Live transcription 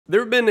There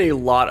have been a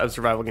lot of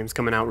survival games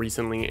coming out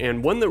recently,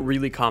 and one that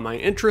really caught my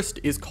interest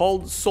is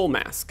called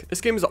Soulmask.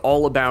 This game is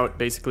all about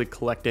basically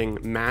collecting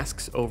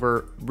masks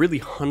over really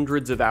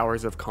hundreds of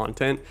hours of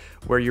content,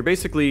 where you're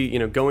basically,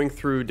 going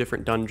through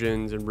different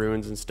dungeons and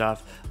ruins and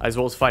stuff, as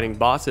well as fighting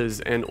bosses,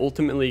 and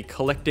ultimately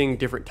collecting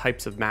different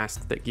types of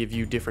masks that give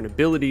you different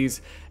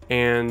abilities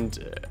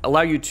and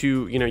allow you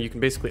to, you can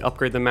basically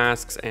upgrade the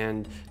masks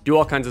and do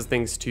all kinds of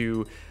things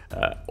to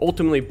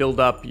ultimately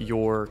build up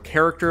your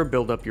character,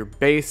 build up your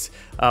base,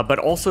 but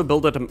also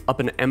build up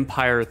an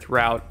empire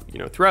throughout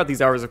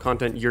these hours of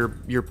content.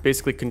 You're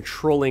basically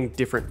controlling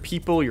different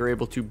people. You're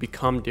able to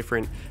become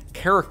different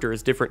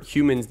characters, different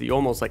humans that you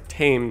almost like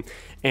tame,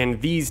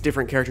 and these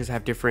different characters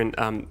have different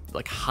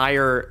like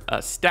higher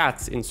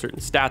stats in certain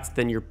stats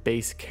than your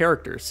base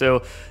character.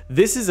 So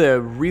this is a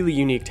really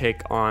unique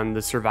take on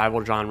the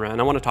survival genre, and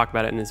I want to talk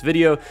about it in this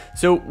video.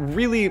 So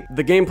really,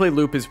 the gameplay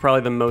loop is probably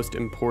the most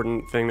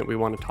important thing that we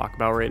want to talk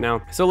about right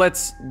now. So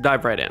let's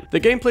dive right in. The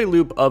gameplay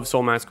loop of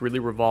Soulmask really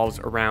revolves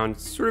around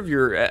sort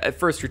of at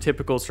first your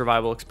typical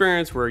survival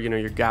experience, where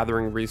you're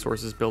gathering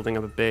resources, building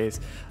up a base,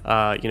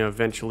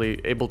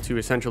 eventually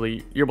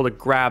you're able to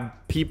grab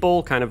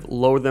people, kind of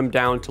lower them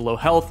down to low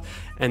health,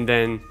 and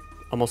then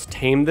almost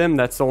tame them.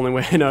 That's the only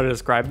way I know to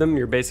describe them.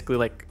 You're basically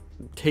like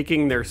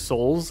taking their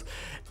souls,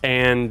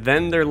 and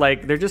then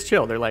they're just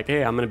chill. They're like,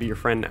 hey, I'm gonna be your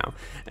friend now.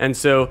 And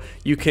so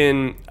you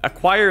can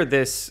acquire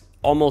this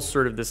almost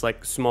sort of this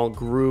like small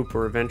group,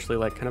 or eventually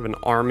like kind of an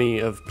army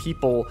of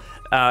people,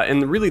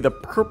 and really the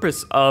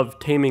purpose of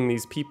taming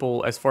these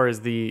people as far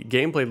as the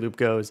gameplay loop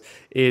goes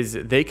is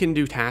they can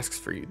do tasks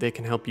for you. They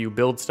can help you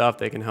build stuff,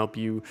 they can help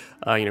you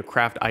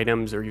craft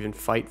items or even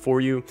fight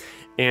for you.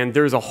 And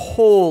there's a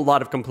whole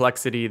lot of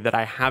complexity that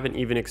I haven't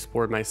even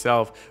explored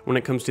myself when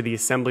it comes to the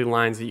assembly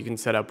lines that you can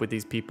set up with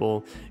these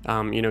people,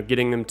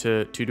 getting them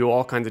to do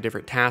all kinds of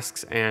different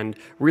tasks and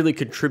really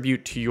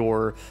contribute to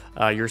your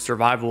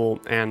survival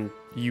and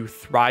you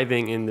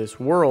thriving in this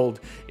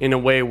world in a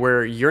way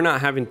where you're not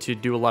having to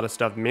do a lot of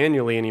stuff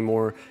manually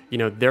anymore.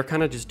 They're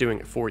kind of just doing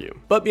it for you.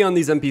 But beyond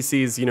these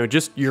NPCs,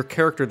 just your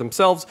character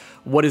themselves,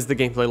 what is the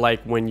gameplay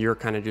like when you're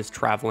kind of just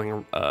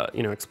traveling,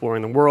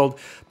 exploring the world?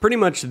 Pretty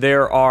much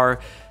there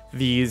are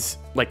these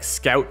like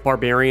scout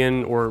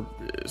barbarian, or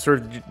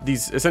sort of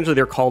these, essentially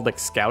they're called like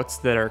scouts,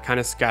 that are kind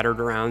of scattered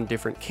around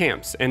different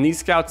camps. And these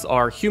scouts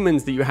are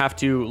humans that you have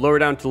to lower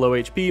down to low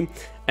HP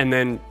and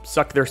then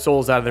suck their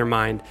souls out of their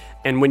mind.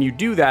 And when you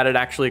do that, it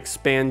actually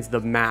expands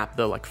the map,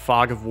 the like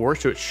fog of war,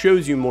 so it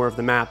shows you more of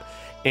the map.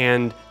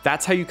 And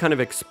that's how you kind of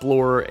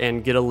explore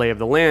and get a lay of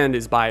the land,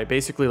 is by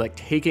basically like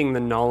taking the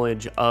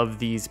knowledge of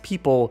these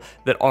people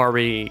that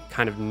already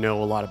kind of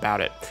know a lot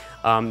about it.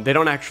 They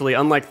don't actually,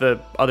 unlike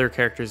the other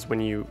characters, when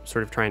you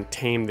sort of try and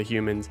tame the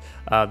humans,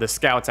 the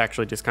scouts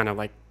actually just kind of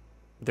like,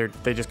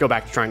 they just go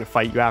back to trying to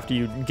fight you after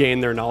you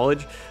gain their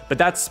knowledge. But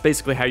that's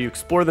basically how you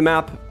explore the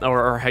map,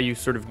 or how you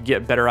sort of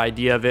get a better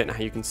idea of it and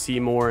how you can see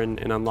more and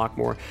unlock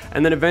more.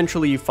 And then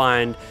eventually you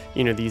find,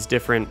 these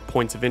different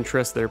points of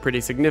interest that are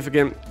pretty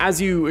significant. As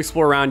you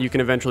explore around, you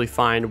can eventually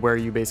find where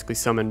you basically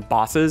summon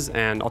bosses,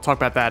 and I'll talk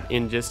about that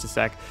in just a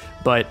sec.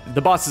 But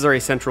the bosses are a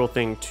central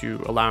thing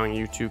to allowing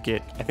you to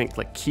get, I think,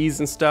 like keys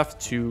and stuff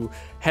to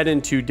head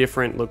into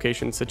different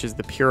locations, such as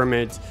the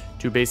pyramids,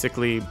 to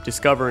basically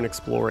discover and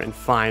explore and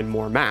find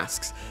more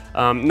masks.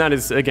 And that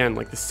is, again,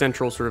 like the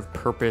central sort of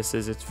purpose.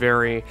 Is it's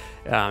very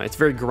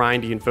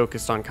grindy and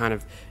focused on kind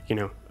of,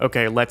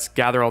 okay, let's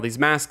gather all these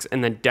masks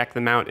and then deck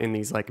them out in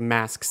these like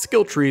mask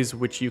skill trees,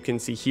 which you can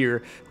see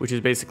here, which is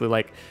basically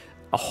like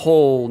a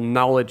whole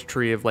knowledge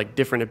tree of like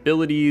different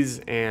abilities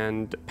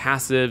and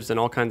passives and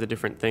all kinds of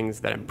different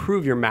things that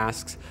improve your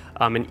masks.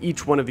 And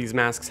each one of these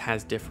masks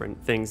has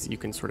different things that you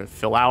can sort of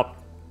fill out.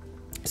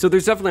 So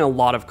there's definitely a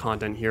lot of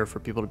content here for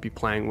people to be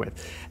playing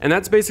with. And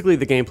that's basically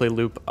the gameplay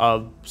loop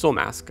of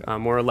Soulmask,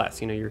 more or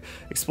less. You're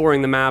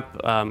exploring the map,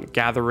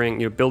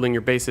 gathering, building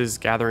your bases,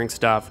 gathering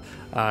stuff,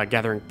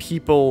 gathering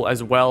people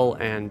as well,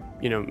 and,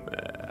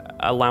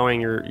 allowing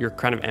your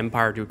kind of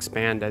empire to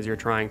expand as you're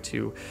trying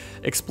to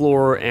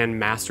explore and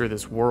master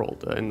this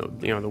world, and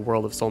the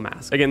world of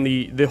Soulmask. Again,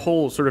 the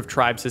whole sort of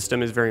tribe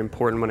system is very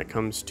important when it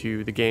comes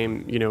to the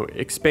game.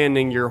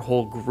 Expanding your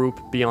whole group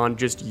beyond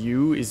just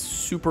you is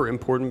super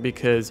important,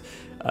 because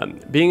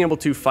being able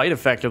to fight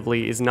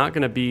effectively is not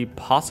going to be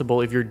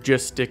possible if you're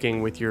just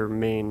sticking with your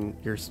main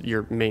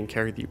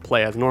character that you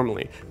play as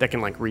normally, that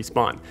can like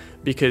respawn,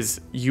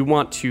 because you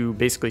want to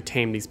basically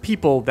tame these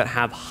people that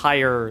have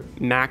higher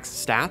max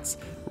stats,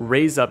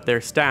 raise up their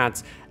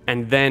stats,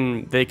 and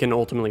then they can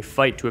ultimately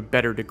fight to a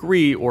better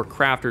degree, or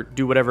craft or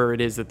do whatever it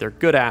is that they're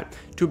good at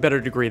to a better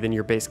degree than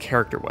your base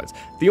character was.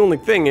 The only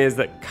thing is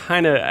that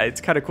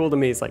it's kind of cool to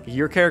me is like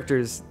your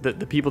characters, the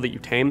people that you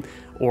tame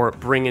or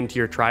bring into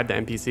your tribe, the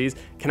NPCs,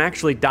 can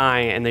actually die,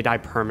 and they die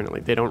permanently.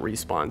 They don't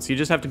respawn. So you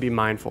just have to be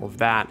mindful of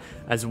that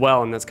as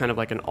well, and that's kind of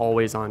like an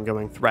always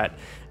ongoing threat.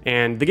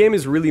 And the game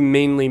is really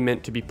mainly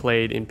meant to be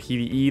played in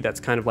PvE.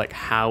 That's kind of like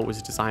how it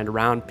was designed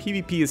around.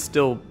 PvP is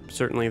still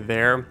certainly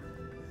there,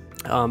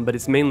 But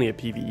it's mainly a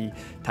PvE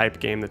type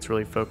game that's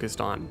really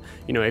focused on,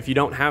 you know, if you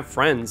don't have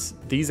friends,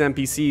 these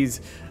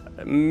NPCs,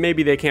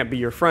 maybe they can't be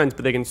your friends,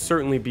 but they can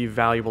certainly be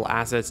valuable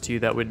assets to you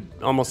that would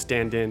almost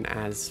stand in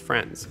as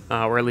friends,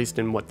 or at least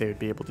in what they would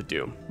be able to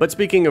do. But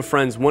speaking of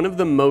friends, one of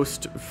the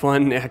most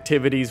fun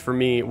activities for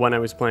me when I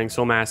was playing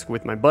Soulmask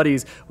with my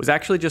buddies was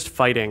actually just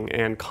fighting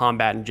and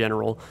combat in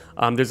general.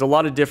 There's a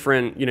lot of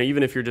different, you know,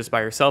 even if you're just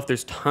by yourself,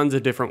 there's tons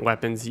of different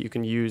weapons that you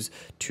can use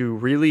to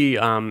really,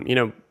 you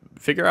know,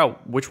 figure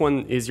out which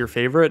one is your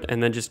favorite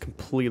and then just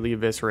completely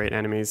eviscerate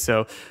enemies.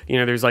 So, you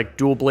know, there's like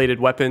dual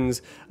bladed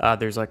weapons.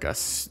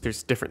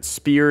 There's different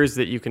spears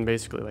that you can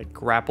basically like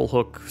grapple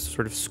hook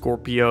sort of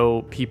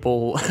Scorpio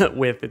people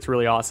with. It's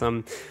really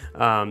awesome.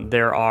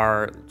 There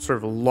are sort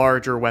of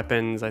larger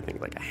weapons, I think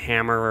like a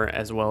hammer,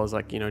 as well as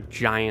like, you know,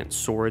 giant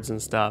swords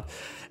and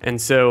stuff. And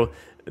so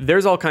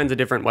there's all kinds of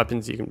different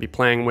weapons you can be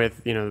playing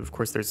with. You know, of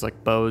course, there's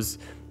like bows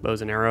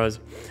and arrows.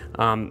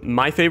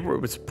 My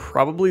favorite was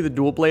probably the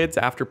dual blades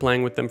after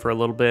playing with them for a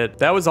little bit.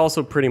 That was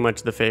also pretty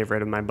much the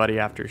favorite of my buddy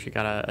after she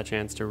got a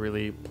chance to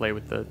really play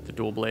with the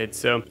dual blades.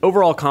 So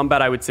overall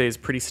combat, I would say, is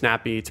pretty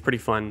snappy. It's pretty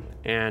fun.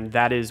 And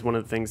that is one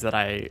of the things that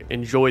I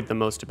enjoyed the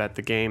most about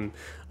the game.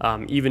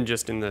 Even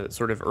just in the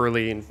sort of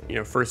early, you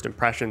know, first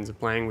impressions of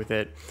playing with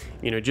it,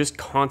 you know, just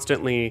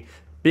constantly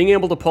being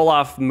able to pull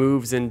off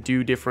moves and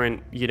do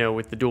different, you know,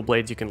 with the dual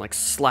blades, you can like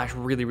slash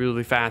really,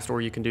 really fast, or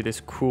you can do this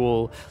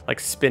cool like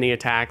spinny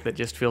attack that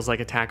just feels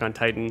like Attack on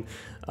Titan.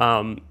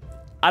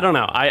 I don't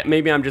know.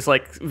 Maybe I'm just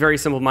like very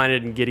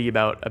simple-minded and giddy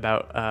about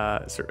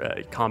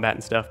combat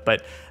and stuff,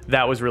 but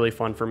that was really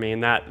fun for me.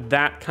 And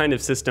that kind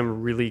of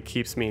system really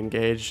keeps me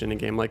engaged in a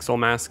game like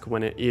Soulmask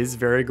when it is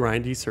very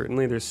grindy.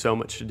 Certainly, there's so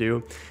much to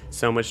do,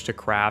 so much to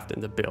craft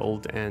and to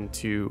build and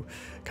to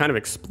kind of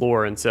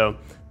explore. And so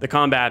the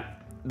combat,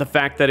 the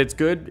fact that it's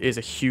good is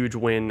a huge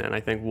win, and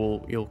I think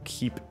you'll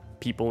keep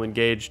people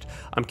engaged.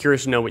 I'm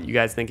curious to know what you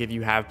guys think if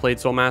you have played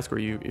Soulmask, or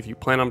if you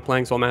plan on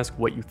playing Soulmask,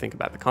 what you think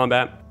about the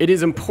combat. It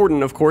is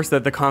important, of course,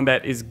 that the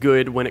combat is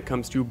good when it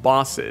comes to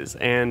bosses,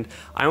 and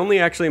I only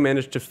actually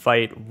managed to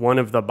fight one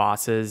of the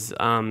bosses,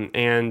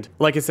 and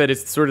like I said,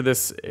 it's sort of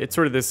this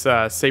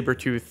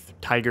saber-tooth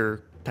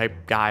tiger type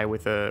guy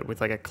with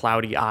like a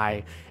cloudy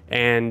eye,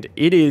 and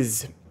it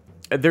is.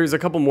 There's a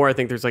couple more. I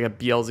think there's like a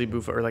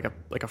Beelzebub or like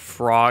a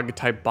frog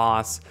type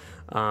boss,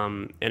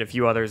 and a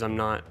few others I'm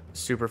not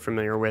super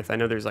familiar with. I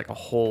know there's like a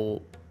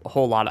whole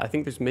lot. I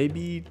think there's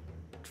maybe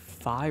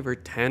 5 or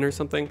 10 or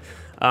something.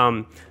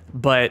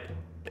 But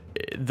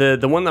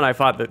the one that I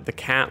fought, the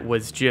cat,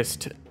 was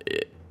just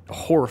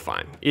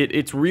horrifying.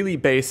 It's really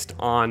based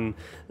on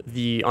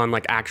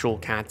like actual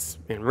cats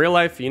in real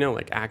life. You know,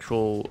 like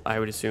actual, I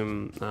would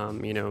assume,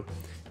 you know,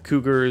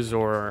 cougars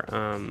or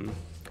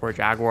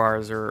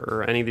jaguars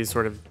or any of these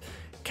sort of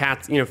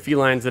cats, you know,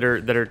 felines that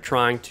are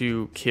trying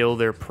to kill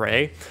their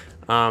prey.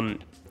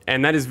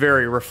 And that is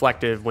very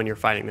reflective when you're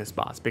fighting this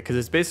boss, because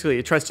it's basically,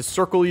 it tries to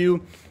circle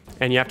you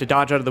and you have to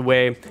dodge out of the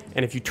way.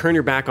 And if you turn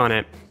your back on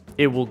it,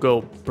 it will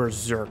go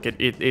berserk.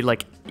 It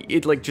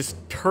like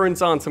just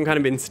turns on some kind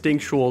of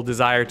instinctual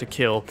desire to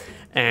kill.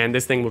 And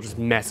this thing will just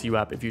mess you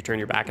up if you turn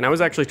your back. And I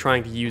was actually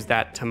trying to use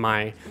that to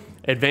my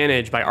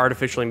advantage by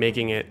artificially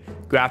making it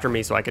go after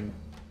me so I could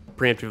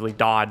preemptively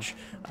dodge,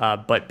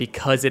 but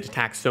because it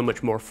attacks so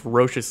much more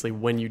ferociously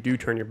when you do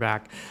turn your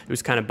back, it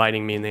was kind of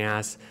biting me in the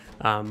ass,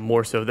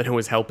 more so than it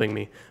was helping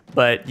me.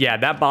 But yeah,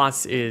 that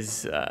boss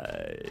is,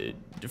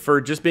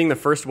 for just being the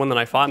first one that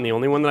I fought and the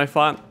only one that I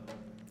fought,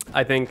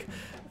 I think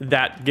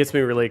that gets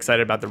me really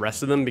excited about the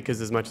rest of them,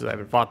 because as much as I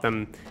haven't fought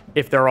them,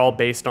 if they're all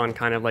based on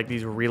kind of like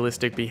these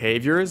realistic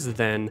behaviors,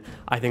 then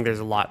I think there's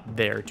a lot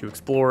there to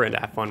explore and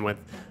have fun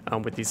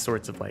with these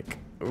sorts of like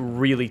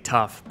really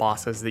tough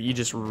bosses that you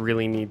just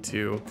really need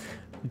to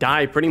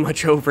die pretty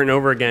much over and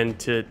over again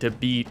to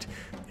beat.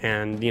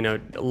 And, you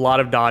know, a lot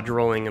of dodge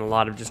rolling and a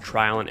lot of just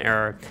trial and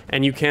error.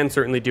 And you can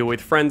certainly do it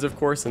with friends, of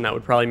course, and that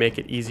would probably make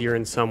it easier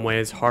in some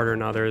ways, harder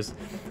in others.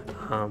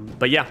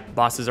 But yeah,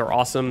 bosses are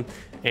awesome,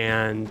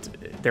 and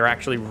they're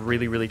actually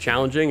really, really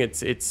challenging.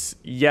 It's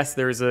yes,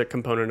 there's a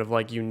component of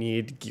like you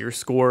need gear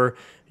score,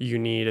 you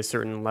need a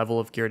certain level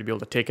of gear to be able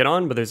to take it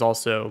on, but there's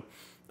also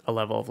a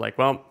level of like,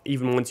 well,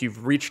 even once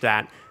you've reached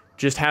that,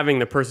 just having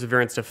the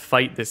perseverance to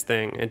fight this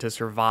thing and to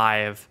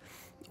survive,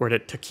 or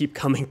to keep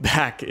coming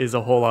back, is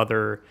a whole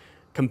other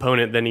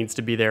component that needs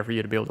to be there for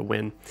you to be able to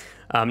win.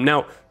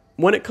 Now,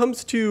 when it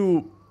comes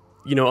to,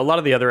 you know, a lot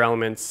of the other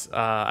elements,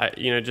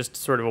 you know, just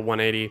sort of a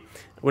 180,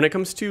 when it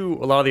comes to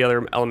a lot of the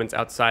other elements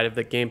outside of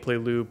the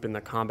gameplay loop and the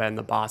combat and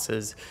the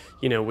bosses,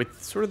 you know,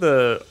 with sort of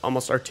the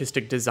almost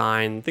artistic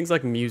design, things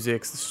like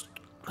music,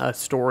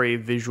 story,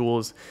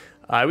 visuals,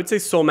 I would say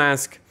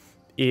Soulmask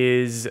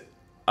is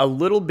a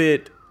little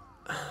bit,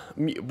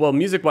 well,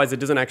 music-wise, it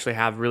doesn't actually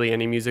have really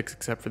any music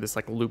except for this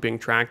like looping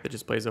track that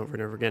just plays over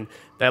and over again,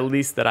 at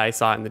least that I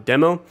saw in the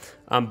demo.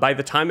 By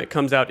the time it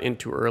comes out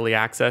into early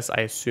access,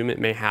 I assume it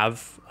may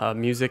have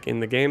music in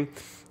the game,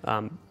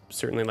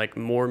 certainly like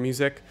more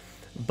music.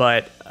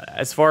 But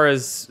as far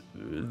as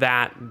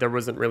that, there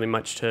wasn't really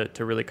much to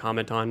really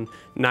comment on.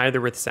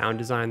 Neither with sound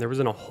design. There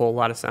wasn't a whole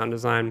lot of sound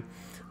design,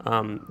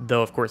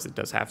 though of course it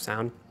does have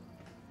sound.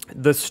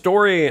 The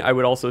story, I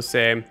would also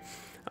say,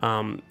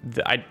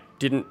 I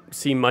didn't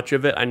see much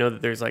of it. I know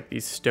that there's like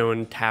these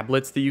stone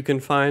tablets that you can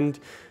find,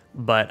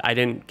 but I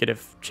didn't get a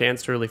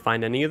chance to really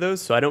find any of those,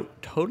 so I don't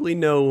totally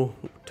know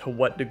to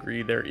what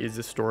degree there is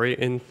a story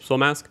in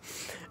Soulmask.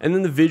 And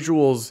then the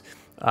visuals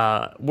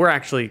were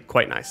actually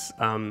quite nice.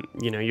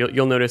 You know,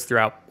 you'll notice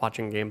throughout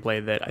watching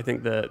gameplay that I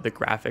think the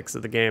graphics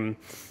of the game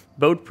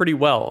bode pretty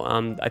well.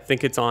 I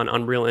think it's on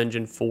Unreal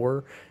Engine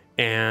 4,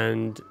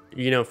 and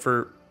you know,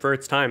 for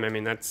its time, I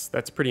mean, that's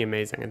pretty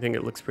amazing. I think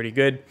it looks pretty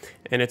good,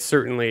 and it's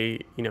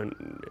certainly, you know,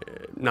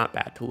 not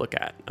bad to look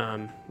at.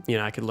 You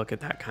know, I could look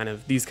at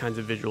these kinds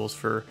of visuals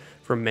for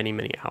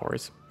many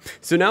hours.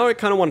 So now I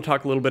kind of want to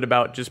talk a little bit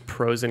about just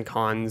pros and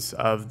cons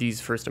of these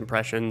first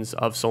impressions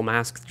of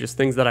Soulmask, just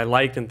things that I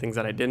liked and things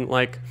that I didn't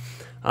like.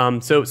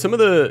 So some of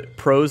the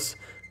pros,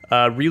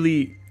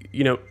 really,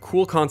 you know,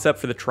 cool concept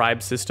for the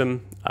tribe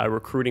system.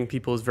 Recruiting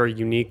people is very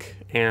unique,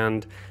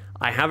 and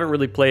I haven't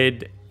really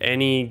played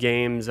any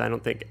games, I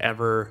don't think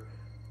ever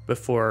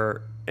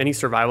before, any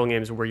survival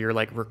games where you're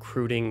like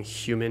recruiting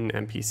human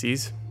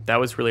NPCs. That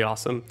was really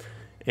awesome.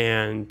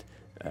 And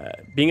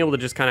being able to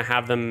just kind of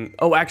have them,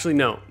 oh, actually,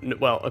 no.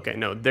 Well, okay,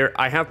 no.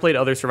 I have played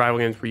other survival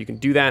games where you can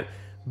do that,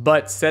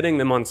 but setting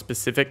them on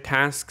specific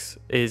tasks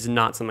is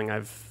not something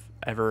I've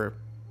ever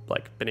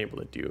like been able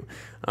to do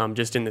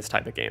just in this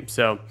type of game.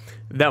 So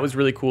that was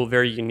really cool,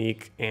 very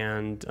unique,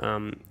 and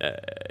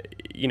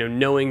you know,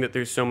 knowing that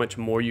there's so much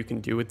more you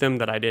can do with them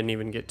that I didn't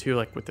even get to,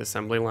 like with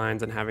assembly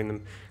lines and having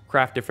them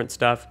craft different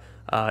stuff,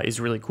 is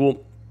really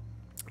cool.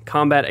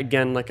 Combat,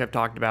 again, like I've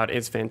talked about,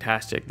 is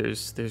fantastic.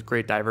 There's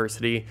great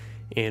diversity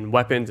in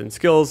weapons and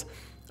skills.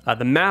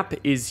 The map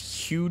is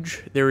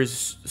huge. There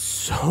is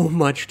so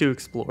much to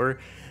explore,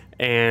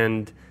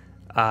 and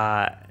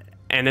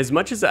as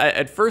much as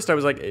at first I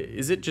was like,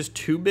 is it just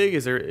too big?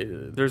 Is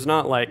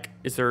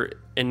there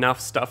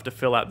enough stuff to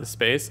fill out the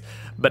space?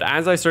 But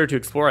as I started to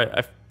explore,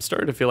 I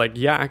started to feel like,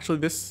 yeah, actually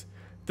this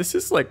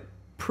is like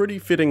pretty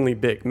fittingly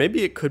big.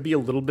 Maybe it could be a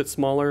little bit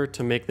smaller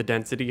to make the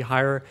density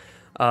higher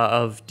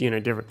of, you know,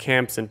 different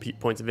camps and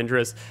points of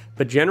interest.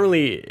 But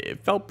generally,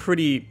 it felt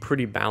pretty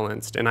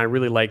balanced, and I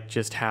really liked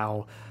just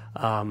how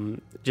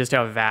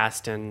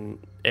vast and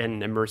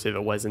immersive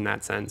it was in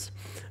that sense.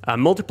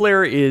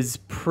 Multiplayer is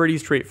pretty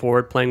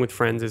straightforward. Playing with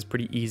friends is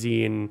pretty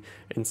easy and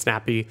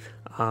snappy.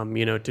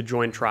 You know, to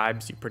join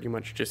tribes, you pretty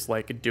much just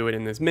like do it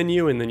in this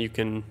menu, and then you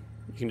can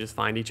just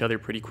find each other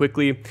pretty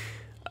quickly.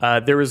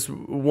 There was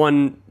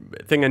one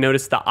thing I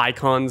noticed: the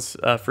icons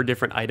for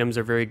different items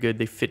are very good.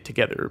 They fit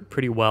together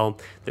pretty well.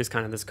 There's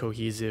kind of this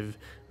cohesive,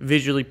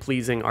 visually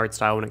pleasing art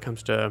style when it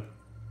comes to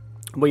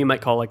what you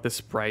might call like the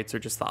sprites or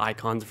just the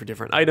icons for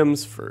different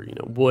items, for, you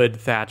know, wood,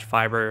 thatch,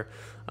 fiber,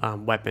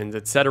 weapons,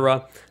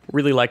 etc.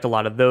 Really liked a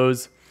lot of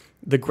those.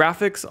 The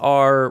graphics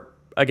are,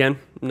 again,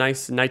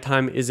 nice.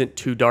 Nighttime isn't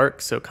too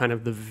dark, so kind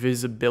of the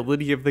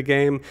visibility of the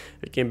game,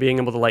 again, being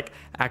able to like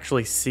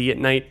actually see at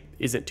night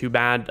isn't too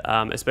bad,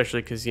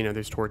 especially because, you know,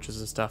 there's torches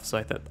and stuff. So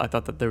I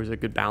thought that there was a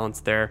good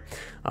balance there,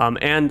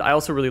 and I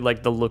also really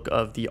liked the look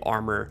of the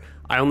armor.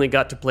 I only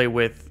got to play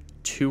with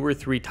 2 or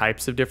 3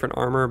 types of different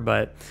armor,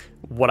 but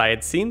what I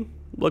had seen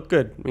looked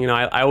good. You know,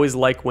 I always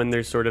like when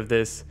there's sort of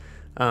this,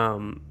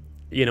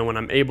 you know, when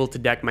I'm able to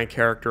deck my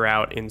character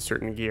out in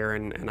certain gear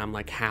and I'm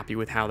like happy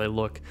with how they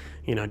look,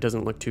 you know, it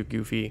doesn't look too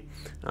goofy.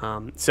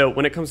 So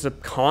when it comes to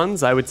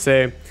cons, I would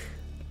say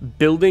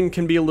building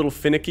can be a little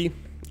finicky.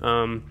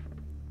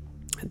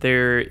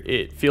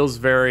 It feels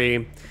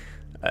very,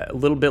 a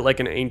little bit like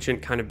an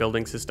ancient kind of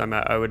building system.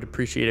 I would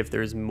appreciate if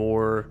there's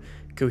more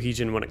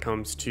cohesion when it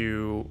comes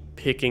to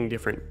picking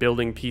different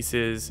building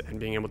pieces and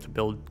being able to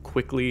build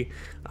quickly,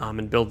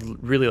 and build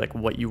really like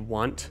what you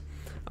want.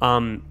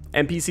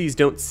 NPCs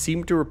don't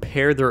seem to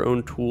repair their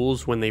own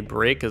tools when they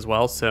break as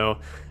well, so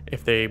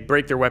if they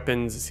break their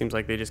weapons, it seems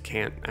like they just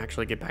can't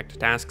actually get back to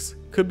tasks.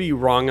 Could be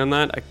wrong on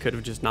that. I could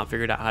have just not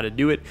figured out how to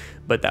do it,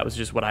 but that was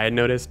just what I had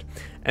noticed.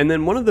 And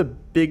then one of the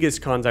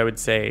biggest cons, I would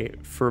say,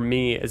 for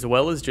me, as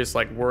well as just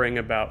like worrying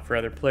about for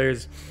other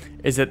players,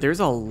 is that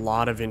there's a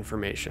lot of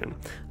information.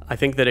 I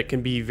think that it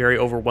can be very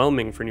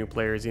overwhelming for new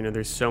players. You know,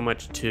 there's so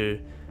much to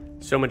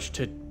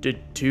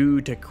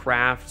do, to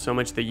craft, so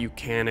much that you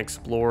can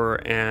explore,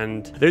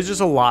 and there's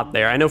just a lot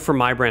there. I know for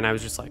my brain, I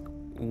was just like,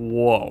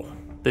 whoa,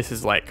 this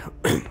is like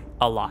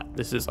a lot.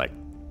 This is like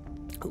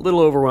a little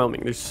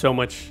overwhelming. There's so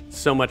much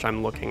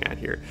I'm looking at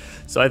here.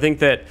 So I think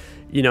that,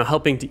 you know,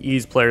 helping to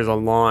ease players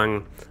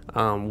along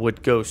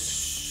would go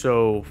such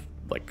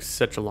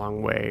a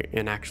long way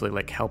in actually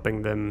like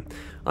helping them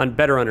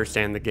better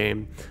understand the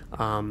game.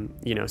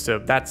 You know, so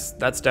that's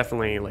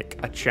definitely like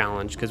a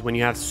challenge, because when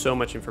you have so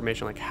much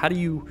information, like how do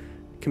you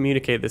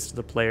communicate this to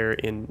the player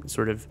in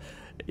sort of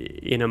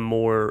in a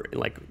more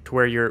like to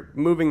where you're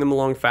moving them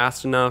along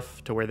fast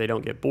enough to where they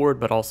don't get bored,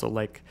 but also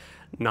like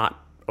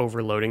not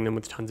overloading them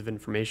with tons of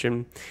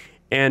information.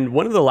 And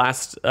one of the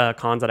last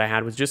cons that I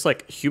had was just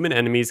like human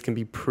enemies can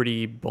be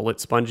pretty bullet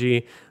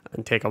spongy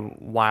and take a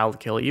while to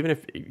kill. Even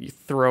if you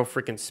throw a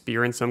freaking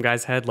spear in some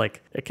guy's head,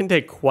 like it can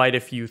take quite a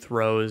few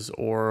throws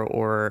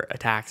or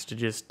attacks to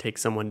just take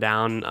someone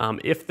down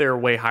if they're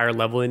way higher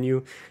level than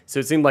you. So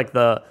it seemed like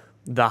the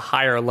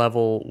higher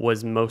level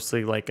was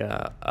mostly like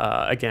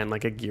again,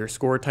 like a gear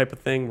score type of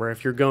thing, where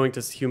if you're going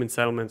to human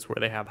settlements where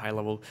they have high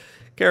level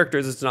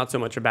characters, it's not so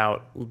much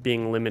about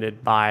being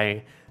limited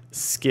by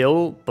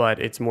skill,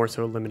 but it's more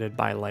so limited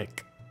by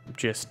like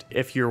just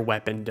if your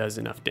weapon does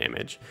enough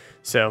damage.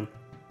 So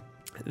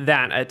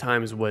that at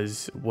times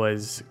was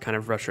kind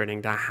of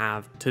frustrating to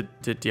have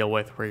to deal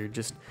with, where you're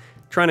just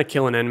trying to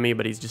kill an enemy,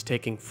 but he's just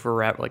taking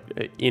forever,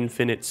 like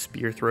infinite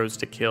spear throws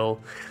to kill.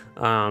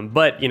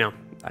 But you know,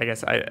 I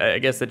guess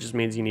that just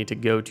means you need to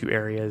go to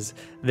areas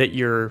that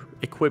you're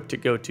equipped to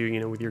go to,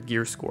 you know, with your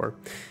gear score.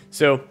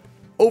 So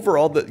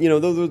overall,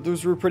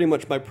 those were pretty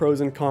much my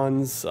pros and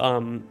cons,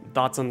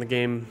 thoughts on the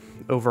game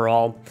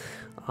overall,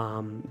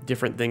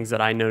 different things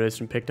that I noticed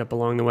and picked up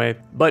along the way.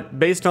 But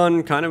based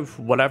on kind of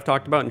what I've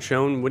talked about and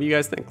shown, what do you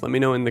guys think? Let me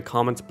know in the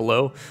comments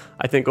below.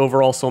 I think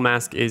overall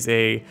Soulmask is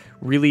a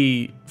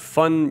really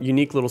fun,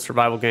 unique little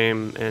survival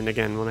game. And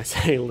again, when I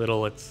say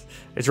little, it's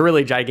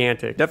really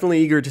gigantic. Definitely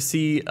eager to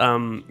see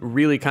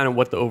really kind of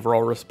what the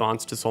overall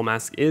response to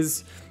Soulmask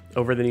is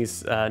over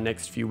these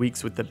next few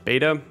weeks with the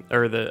beta,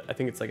 or I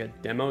think it's like a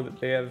demo that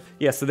they have.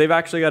 Yeah, so they've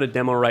actually got a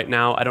demo right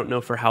now. I don't know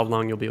for how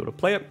long you'll be able to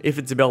play it. If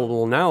it's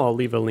available now, I'll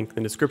leave a link in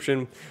the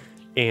description,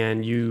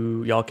 and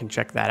y'all can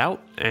check that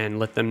out and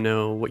let them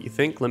know what you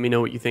think. Let me know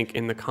what you think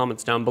in the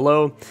comments down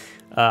below.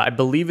 I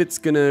believe it's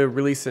gonna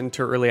release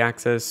into early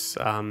access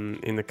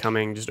in the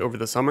coming, just over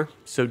the summer.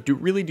 So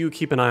really do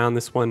keep an eye on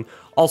this one.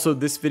 Also,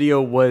 this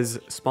video was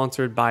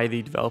sponsored by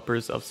the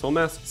developers of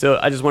Soulmask. So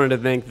I just wanted to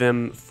thank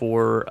them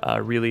for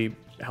really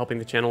helping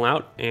the channel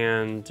out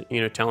and, you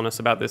know, telling us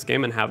about this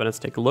game and having us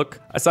take a look.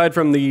 Aside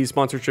from the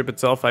sponsorship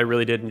itself, I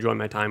really did enjoy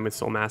my time with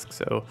Soulmask.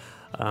 So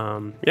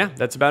yeah,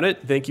 that's about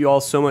it. Thank you all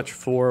so much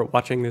for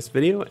watching this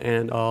video,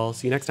 and I'll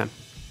see you next time.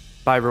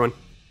 Bye everyone.